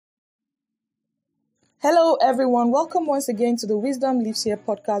Hello, everyone. Welcome once again to the Wisdom Lives Here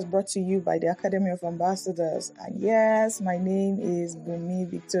podcast brought to you by the Academy of Ambassadors. And yes, my name is Bumi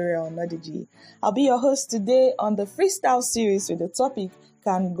Victoria Onodiji. I'll be your host today on the freestyle series with the topic,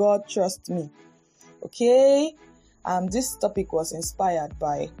 Can God Trust Me? Okay. This topic was inspired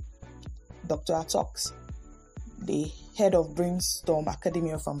by Dr. Atox, the head of Brimstone Academy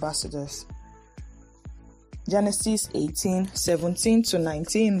of Ambassadors. Genesis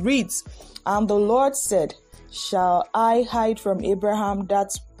 18:17-19 reads, "And the Lord said, Shall I hide from Abraham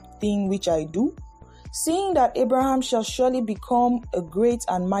that thing which I do? Seeing that Abraham shall surely become a great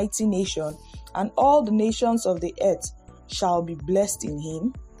and mighty nation, and all the nations of the earth shall be blessed in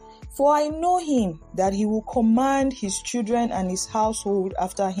him. For I know him, that he will command his children and his household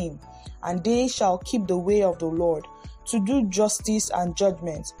after him, and they shall keep the way of the Lord, to do justice and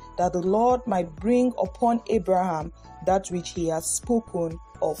judgment, that the Lord might bring upon Abraham that which he has spoken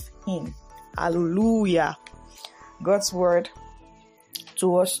of him." Hallelujah. God's word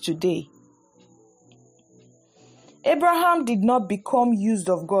to us today. Abraham did not become used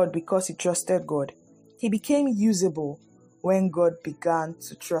of God because he trusted God. He became usable when God began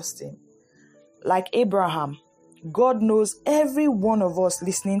to trust him. Like Abraham, God knows every one of us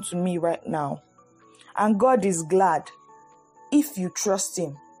listening to me right now. And God is glad if you trust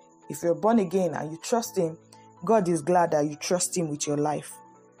him. If you're born again and you trust him, God is glad that you trust him with your life.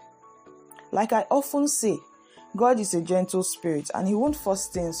 Like I often say, God is a gentle spirit and he won't force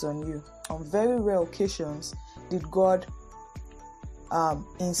things on you. On very rare occasions did God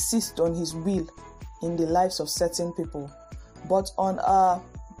insist on his will in the lives of certain people. But on a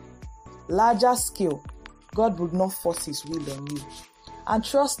larger scale, God would not force his will on you. And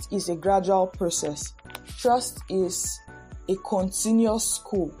trust is a gradual process. Trust is a continuous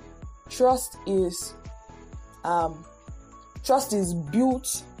school. Trust is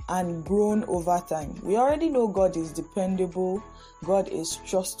built and grown over time. We already know God is dependable, God is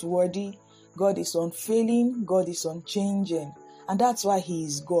trustworthy, God is unfailing, God is unchanging, and that's why he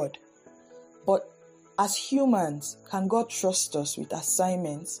is God. But as humans, can God trust us with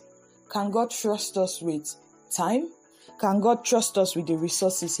assignments? Can God trust us with time? Can God trust us with the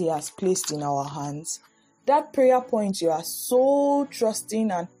resources he has placed in our hands? That prayer point you are so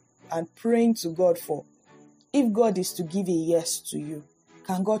trusting and praying to God for, if God is to give a yes to you,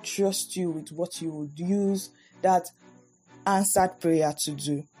 can God trust you with what you would use that answered prayer to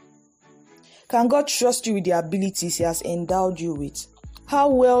do? Can God trust you with the abilities he has endowed you with? How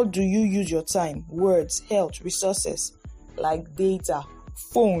well do you use your time, words, health, resources like data,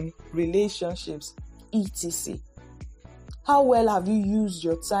 phone, relationships, etc.? How well have you used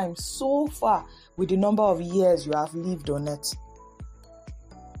your time so far with the number of years you have lived on it?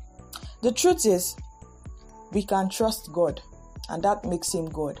 The truth is, we can trust God, and that makes him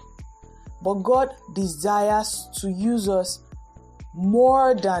God. But God desires to use us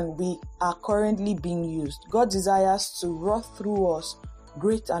more than we are currently being used. God desires to work through us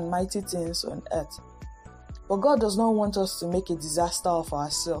great and mighty things on earth. But God does not want us to make a disaster of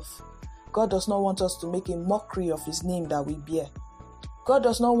ourselves. God does not want us to make a mockery of his name that we bear. God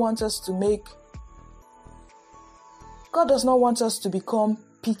does not want us to become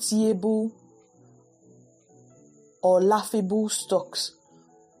pitiable or laughable stocks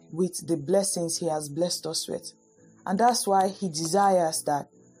with the blessings he has blessed us with. And that's why he desires that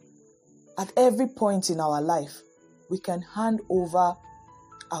at every point in our life, we can hand over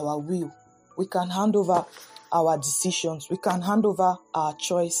our will. We can hand over our decisions. We can hand over our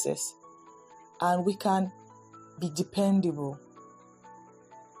choices. And we can be dependable.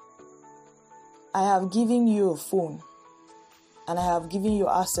 I have given you a phone and I have given you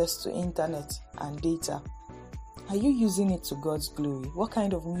access to internet and data. Are you using it to God's glory? What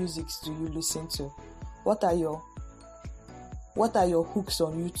kind of music do you listen to? What are your hooks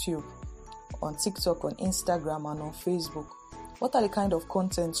on YouTube, on TikTok, on Instagram, and on Facebook? What are the kind of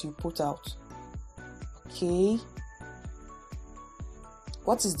content you put out? Okay.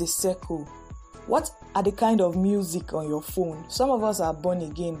 What is the circle? What are the kind of music on your phone? Some of us are born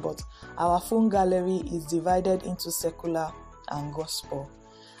again, but our phone gallery is divided into secular and gospel.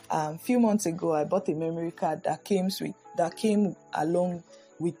 A few months ago, I bought a memory card that came along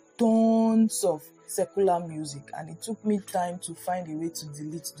with tons of secular music, and it took me time to find a way to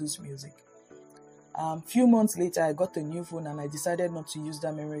delete those music. Few months later, I got a new phone and I decided not to use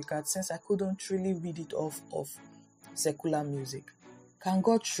that memory card since I couldn't truly read it off of secular music. Can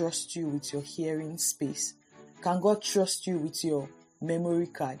God trust you with your hearing space? Can God trust you with your memory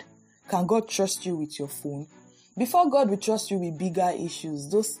card? Can God trust you with your phone? Before God will trust you with bigger issues,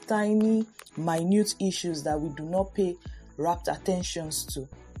 those tiny, minute issues that we do not pay rapt attentions to,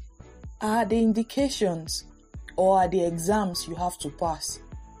 are the indications or are the exams you have to pass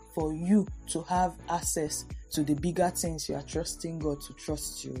for you to have access to the bigger things you are trusting God to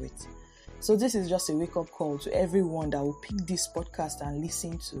trust you with. So this is just a wake-up call to everyone that will pick this podcast and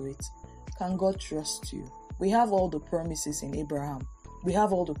listen to it. Can God trust you? We have all the promises in Abraham. We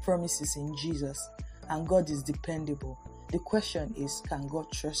have all the promises in Jesus. And God is dependable. The question is, can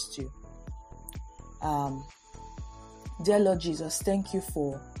God trust you? Dear Lord Jesus, thank you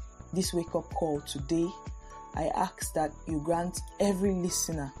for this wake-up call today. I ask that you grant every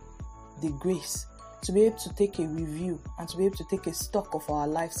listener the grace to be able to take a review and to be able to take a stock of our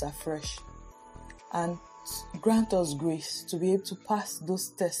lives afresh. And grant us grace to be able to pass those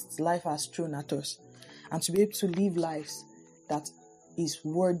tests life has thrown at us and to be able to live lives that is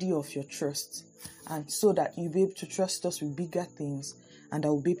worthy of your trust, and so that you'll be able to trust us with bigger things, and I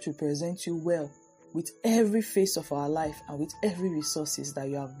will be able to present you well with every phase of our life and with every resources that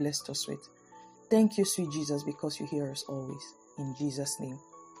you have blessed us with. Thank you, sweet Jesus, because you hear us always. In Jesus' name,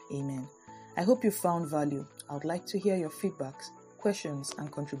 amen. I hope you found value. I would like to hear your feedbacks, questions,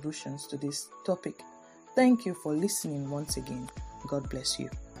 and contributions to this topic. Thank you for listening once again. God bless you.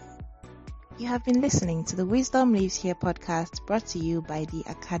 You have been listening to the Wisdom Lives Here podcast, brought to you by the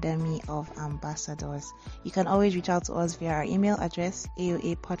Academy of Ambassadors. You can always reach out to us via our email address,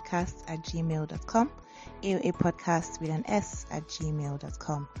 aoapodcast@gmail.com,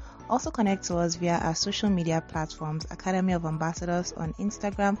 aoapodcast@gmail.com. Also connect to us via our social media platforms, Academy of Ambassadors on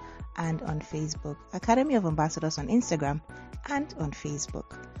Instagram and on Facebook. Academy of Ambassadors on Instagram and on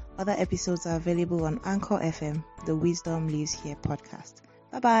Facebook. Other episodes are available on Anchor FM, the Wisdom Lives Here podcast.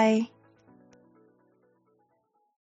 Bye-bye.